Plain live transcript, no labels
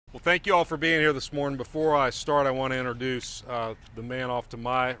Thank you all for being here this morning. Before I start, I want to introduce the man off to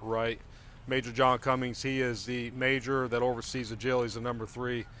my right, Major John Cummings. He is the major that oversees the jail. He's the number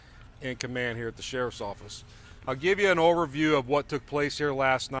 3 in command here at the Sheriff's Office. I'll give you an overview of what took place here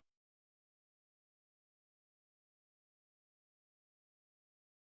last night.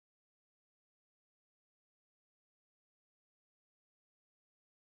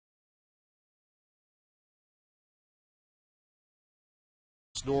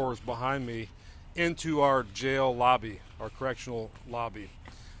 Doors behind me into our jail lobby, our correctional lobby.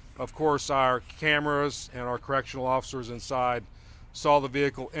 Of course, our cameras and our correctional officers inside saw the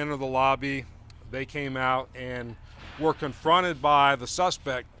vehicle enter the lobby. They came out and were confronted by the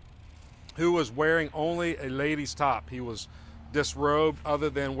suspect, who was wearing only a lady's top. He was disrobed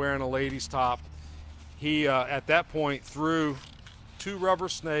other than wearing a lady's top. He at that point threw 2 rubber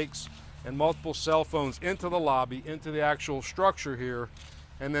snakes and multiple cell phones into the lobby, into the actual structure here,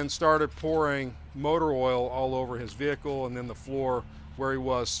 and then started pouring motor oil all over his vehicle and then the floor where he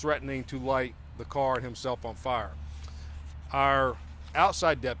was, threatening to light the car and himself on fire. Our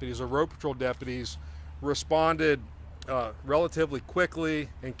outside deputies, or road patrol deputies, responded relatively quickly,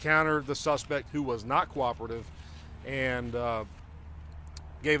 encountered the suspect, who was not cooperative, and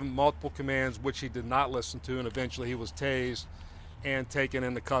gave him multiple commands, which he did not listen to, and eventually he was tased and taken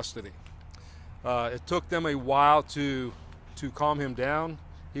into custody. It took them a while to calm him down.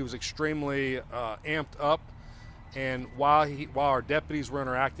 He was extremely amped up, and while our deputies were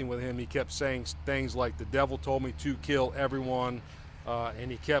interacting with him, he kept saying things like, "The devil told me to kill everyone," and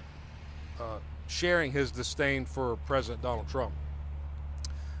he kept sharing his disdain for President Donald Trump.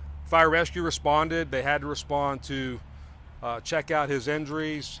 Fire rescue responded. They had to respond to check out his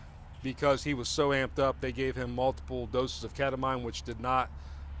injuries because he was so amped up. They gave him multiple doses of ketamine, which did not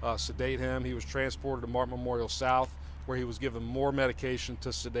sedate him. He was transported to Martin Memorial South, where he was given more medication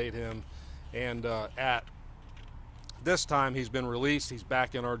to sedate him, and at this time he's been released. He's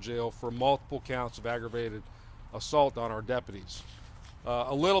back in our jail for multiple counts of aggravated assault on our deputies.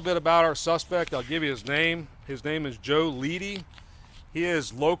 A little bit about our suspect. I'll give you his name. His name is Joe Leedy. He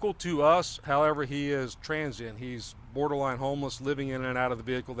is local to us, however he is transient. He's borderline homeless, living in and out of the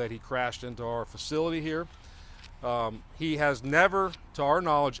vehicle that he crashed into our facility here. He has never, to our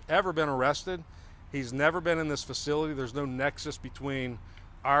knowledge, ever been arrested. He's never been in this facility. There's no nexus between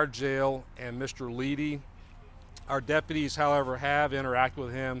our jail and Mr. Leedy. Our deputies, however, have interacted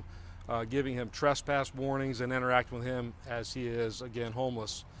with him, giving him trespass warnings and interacting with him as he is, again,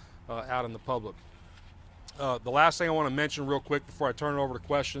 homeless out in the public. The last thing I want to mention real quick before I turn it over to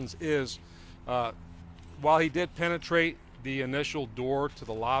questions is, while he did penetrate the initial door to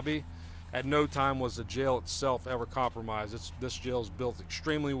the lobby, at no time was the jail itself ever compromised. This jail is built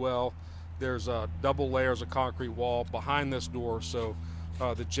extremely well. There's double layers of concrete wall behind this door, so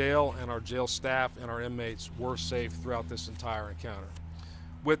the jail and our jail staff and our inmates were safe throughout this entire encounter.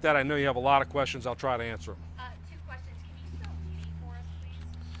 With that, I know you have a lot of questions. I'll try to answer them. 2 questions. Can you spell Leedy for us,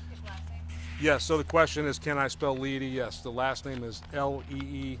 please? His last name? Yes, so the question is, can I spell Leedy? Yes, the last name is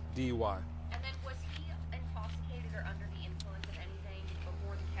L-E-E-D-Y. And then was he intoxicated or under the influence of anything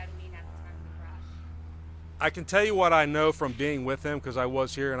before the ketamine at the time of the crash? I can tell you what I know from being with him, because I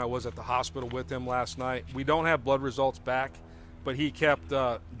was here and I was at the hospital with him last night. We don't have blood results back, but he kept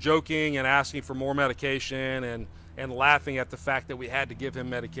joking and asking for more medication and laughing at the fact that we had to give him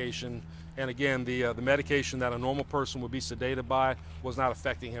medication. And again, the medication that a normal person would be sedated by was not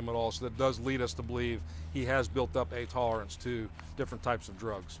affecting him at all. So that does lead us to believe he has built up a tolerance to different types of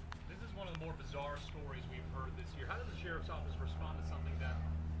drugs. This is one of the more bizarre stories we've heard this year. How does the Sheriff's Office respond to something that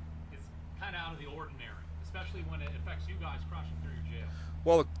is kind of out of the ordinary, especially when it affects you guys crashing through your jail?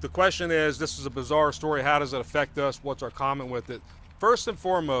 Well, the question is, this is a bizarre story. How does it affect us? What's our comment with it? First and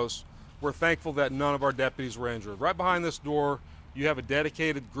foremost, we're thankful that none of our deputies were injured. Right behind this door, you have a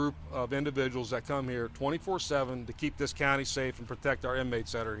dedicated group of individuals that come here 24/7 to keep this county safe and protect our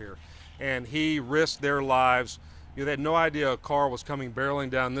inmates that are here. And he risked their lives. You know, they had no idea a car was coming barreling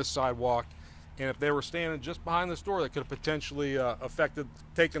down this sidewalk, and if they were standing just behind this door, that could have potentially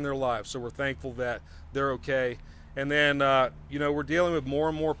taken their lives. So we're thankful that they're okay. And then, you know, we're dealing with more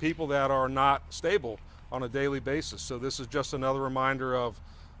and more people that are not stable on a daily basis. So this is just another reminder of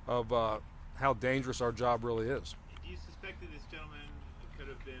how dangerous our job really is. Do you suspect that this gentleman could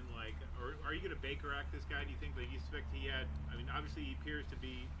have been like, or are you going to Baker Act this guy? Do you think that you suspect he had, I mean, obviously he appears to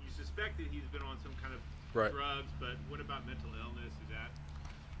be, you suspect that he's been on some kind of drugs, but what about mental illness? Is that?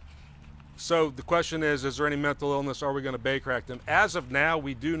 So the question is there any mental illness? Are we going to Baker Act him? As of now,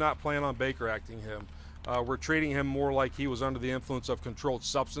 we do not plan on Baker Acting him. We're treating him more like he was under the influence of controlled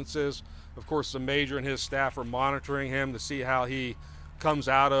substances. Of course, the major and his staff are monitoring him to see how he comes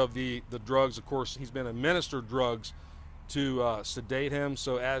out of the drugs. Of course, he's been administered drugs to sedate him.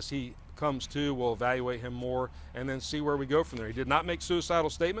 So as he comes to, we'll evaluate him more and then see where we go from there. He did not make suicidal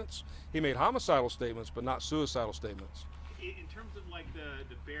statements. He made homicidal statements, but not suicidal statements. In terms of like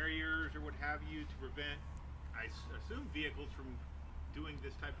the barriers or what have you to prevent, I assume, vehicles from doing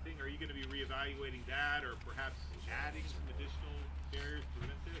this type of thing, are you going to be reevaluating that, or perhaps adding some additional barriers to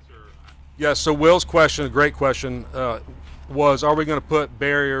prevent this? Or yes. So Will's question, a great question, was: are we going to put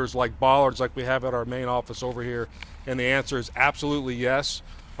barriers like bollards like we have at our main office over here? And the answer is absolutely yes.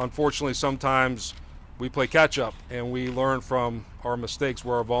 Unfortunately, sometimes we play catch up and we learn from our mistakes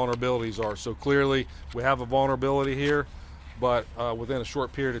where our vulnerabilities are. So clearly, we have a vulnerability here, but within a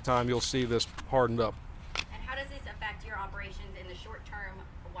short period of time, you'll see this hardened up. And how does this affect your operations in the short term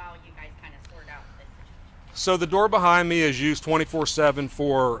while you guys kind of sort out this situation? So the door behind me is used 24/7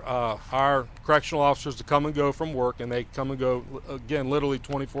 for our correctional officers to come and go from work, and they come and go, again, literally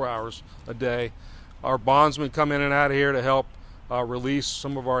 24 hours a day. Our bondsmen come in and out of here to help release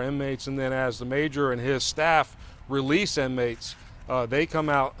some of our inmates, and then as the major and his staff release inmates, they come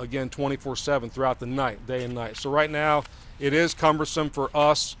out again 24/7 throughout the night, day and night. So right now, it is cumbersome for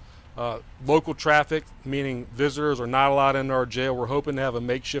us. Local traffic, meaning visitors, are not allowed into our jail. We're hoping to have a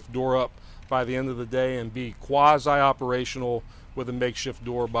makeshift door up by the end of the day and be quasi-operational with a makeshift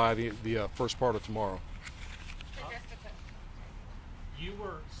door by the first part of tomorrow. You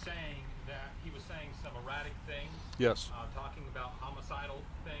were saying that he was saying some erratic things. Yes. Talking about homicidal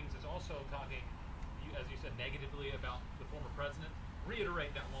things. Is also talking, as you said, negatively about the former president.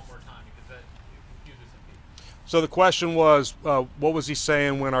 Reiterate that one more time, because that confuses some people. So the question was, what was he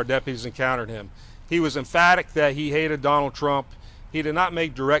saying when our deputies encountered him? He was emphatic that he hated Donald Trump. He did not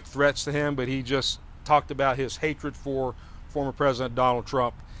make direct threats to him, but he just talked about his hatred for former President Donald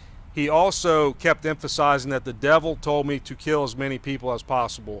Trump. He also kept emphasizing that the devil told me to kill as many people as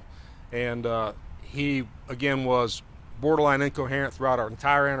possible. And he, again, was borderline incoherent throughout our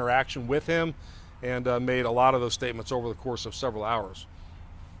entire interaction with him, and made a lot of those statements over the course of several hours.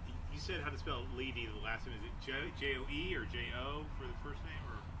 you said how to spell Leedy. The last name, is it J-O-E or J-O for the first name,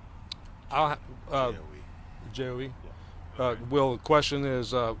 or? J-O-E. Yeah. Okay. Will, the question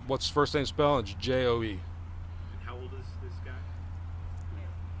is, what's the first name spelled? It's J-O-E. And how old is this guy?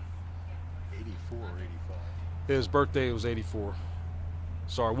 84 or 85. His birthday was 84.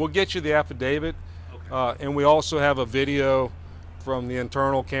 Sorry, we'll get you the affidavit, Okay. and we also have a video from the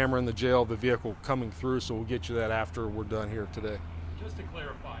internal camera in the jail of the vehicle coming through, so we'll get you that after we're done here today. Just to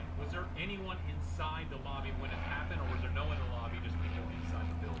clarify, was there anyone inside the lobby when it happened, or was there no one in the lobby, just people inside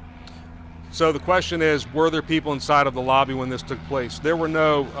the building? So the question is, were there people inside of the lobby when this took place? There were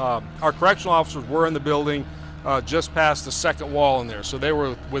no, our correctional officers were in the building just past the second wall in there, so they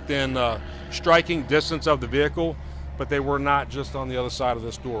were within striking distance of the vehicle, but they were not just on the other side of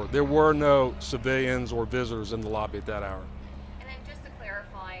this door. There were no civilians or visitors in the lobby at that hour. And then just to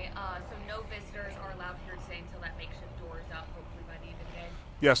clarify, so no visitors are allowed here today until that makeshift door is up, hopefully by the end of the day?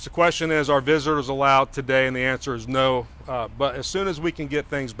 Yes, the question is, are visitors allowed today? And the answer is no. But as soon as we can get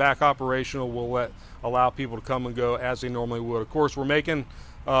things back operational, we'll allow people to come and go as they normally would. Of course, we're making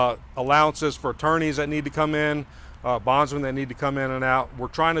allowances for attorneys that need to come in, bondsmen that need to come in and out. We're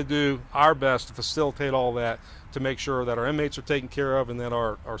trying to do our best to facilitate all that, to make sure that our inmates are taken care of and that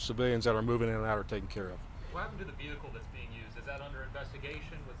our civilians that are moving in and out are taken care of. What happened to the vehicle that's being used? Is that under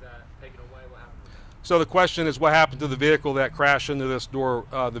investigation? Was that taken away? What happened with that? So the question is, what happened to the vehicle that crashed into this door?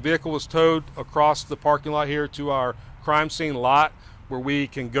 The vehicle was towed across the parking lot here to our crime scene lot, where we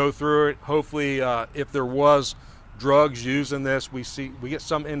can go through it. Hopefully, if there was drugs used in this, we get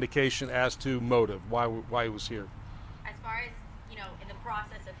some indication as to motive, why he was here. As far as, you know, in the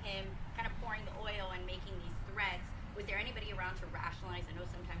process of him kind of pouring the oil and making these threats, was there anybody around to rationalize? I know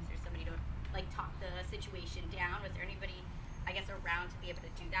sometimes there's somebody to like talk the situation down. Was there anybody, I guess, around to be able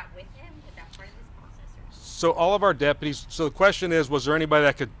to do that with him? Was that part of this process? Or? So all of our deputies, so the question is, was there anybody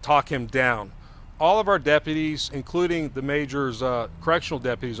that could talk him down? All of our deputies, including the major's correctional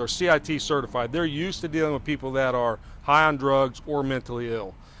deputies, are CIT certified. They're used to dealing with people that are high on drugs or mentally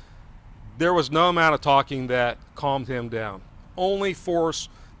ill. There was no amount of talking that calmed him down. Only force,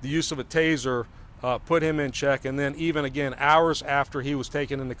 the use of a taser, put him in check. And then even again, hours after he was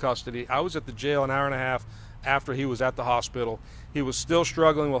taken into custody, I was at the jail an hour and a half after he was at the hospital. He was still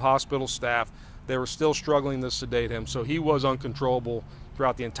struggling with hospital staff. They were still struggling to sedate him. So he was uncontrollable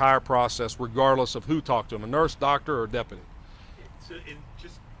throughout the entire process, regardless of who talked to him, a nurse, doctor, or deputy. So, and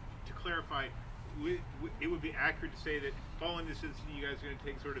just to clarify, it would be accurate to say that following this incident, you guys are going to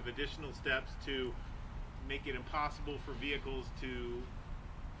take sort of additional steps to make it impossible for vehicles to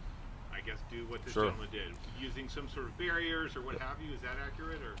I guess, do what this Sure. gentleman did, using some sort of barriers or what have you. Is that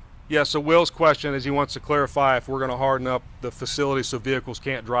accurate? Or Yeah, so Will's question is he wants to clarify if we're going to harden up the facility so vehicles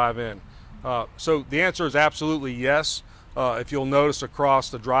can't drive in. So the answer is absolutely yes. If you'll notice across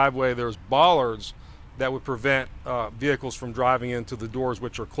the driveway, there's bollards that would prevent vehicles from driving into the doors,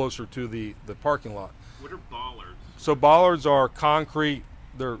 which are closer to the parking lot. what are bollards? So bollards are concrete.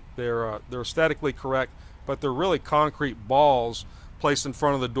 They're aesthetically correct, but they're really concrete balls placed in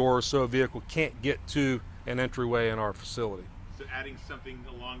front of the doors so a vehicle can't get to an entryway in our facility. So adding something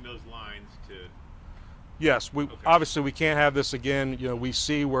along those lines to. Yes, we obviously we can't have this again. You know, we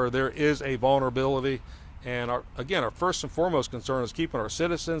see where there is a vulnerability, and our first and foremost concern is keeping our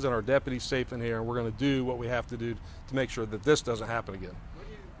citizens and our deputies safe in here, and we're going to do what we have to do to make sure that this doesn't happen again. What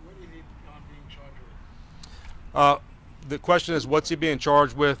do you need on being charged with? The question is, what's he being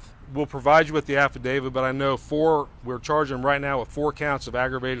charged with? We'll provide you with the affidavit, but I know we're charging right now with 4 counts of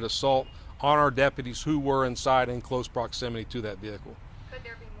aggravated assault on our deputies who were inside in close proximity to that vehicle. Could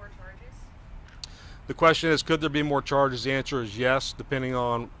there be more charges? The question is, could there be more charges? The answer is yes, depending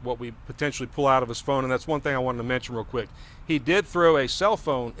on what we potentially pull out of his phone. And that's one thing I wanted to mention real quick. He did throw a cell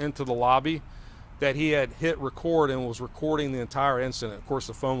phone into the lobby that he had hit record and was recording the entire incident. Of course,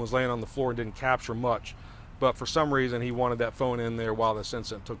 the phone was laying on the floor and didn't capture much. But for some reason, he wanted that phone in there while this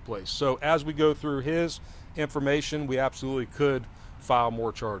incident took place. So as we go through his information, we absolutely could file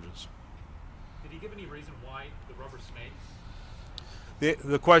more charges. Did he give any reason why the rubber snakes?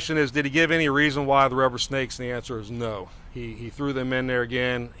 The question is, did he give any reason why the rubber snakes? And the answer is no. He threw them in there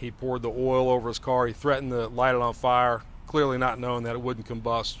again. He poured the oil over his car. He threatened to light it on fire, clearly not knowing that it wouldn't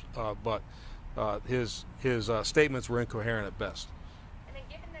combust. But his statements were incoherent at best. And then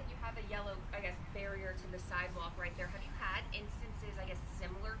given that you have a yellow, I guess, barrier to the sidewalk right there, have you had instances, I guess,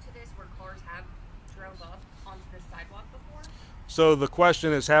 similar to this where cars have drove up onto the sidewalk before? So the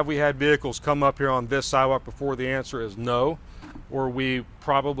question is, have we had vehicles come up here on this sidewalk before? The answer is no, or we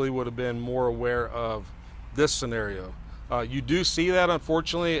probably would have been more aware of this scenario. You do see that,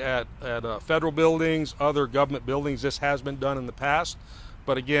 unfortunately, at federal buildings, other government buildings. This has been done in the past.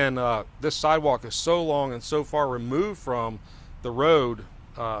 But again, this sidewalk is so long and so far removed from the road,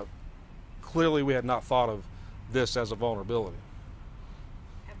 clearly we had not thought of this as a vulnerability.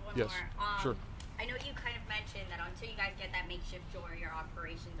 I have one Yes, more. sure. I know you kind of mentioned that until you guys get that makeshift door, your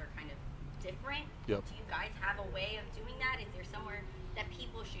operations are kind of different. Yep. Do you guys have a way of doing that? Is there somewhere that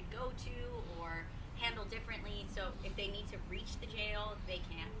people should go to or handle differently so if they need to reach the jail, they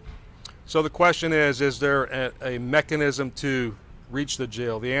can? So the question is there a mechanism to reach the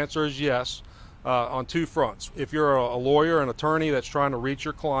jail? The answer is yes, on 2 fronts. If you're a lawyer, an attorney that's trying to reach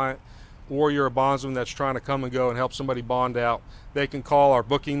your client, or you're a bondsman that's trying to come and go and help somebody bond out, they can call our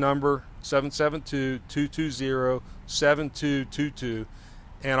booking number, 772-220-7222,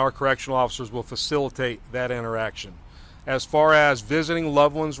 and our correctional officers will facilitate that interaction. As far as visiting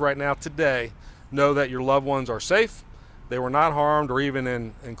loved ones right now today, know that your loved ones are safe, they were not harmed or even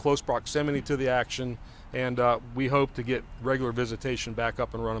in close proximity to the action, and we hope to get regular visitation back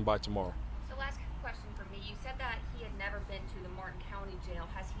up and running by tomorrow. So last question for me. You said that he had never been to the Martin County Jail.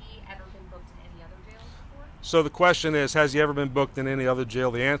 Has he ever been booked in any other jails before? So the question is, has he ever been booked in any other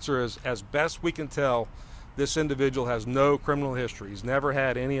jail? The answer is, as best we can tell, this individual has no criminal history. He's never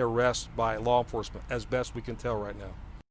had any arrests by law enforcement, as best we can tell right now.